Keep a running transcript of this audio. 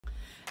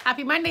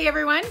Happy Monday,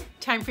 everyone.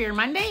 Time for your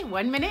Monday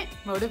 1-minute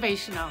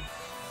motivational.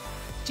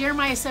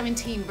 Jeremiah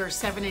 17, verse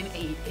 7 and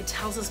 8, it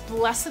tells us,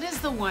 blessed is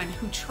the one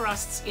who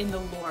trusts in the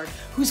Lord,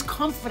 whose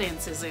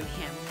confidence is in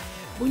him.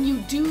 When you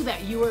do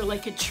that, you are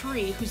like a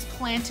tree who's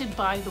planted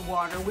by the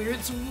water, where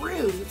its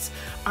roots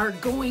are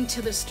going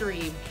to the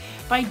stream.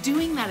 By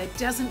doing that, it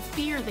doesn't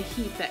fear the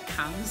heat that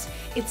comes.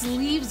 Its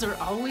leaves are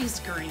always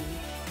green,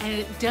 and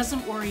it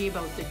doesn't worry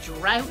about the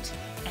drought,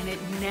 and it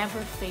never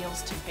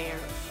fails to bear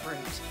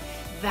fruit.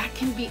 That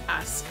can be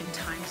us in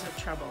times of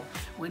trouble,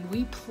 when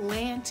we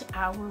plant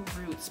our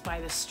roots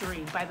by the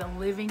stream, by the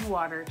living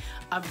water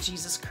of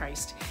Jesus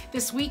Christ.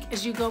 This week,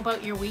 as you go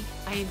about your week,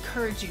 I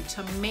encourage you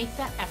to make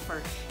that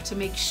effort to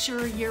make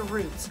sure your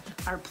roots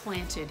are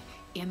planted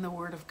in the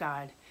Word of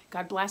God.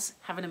 God bless.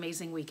 Have an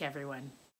amazing week, everyone.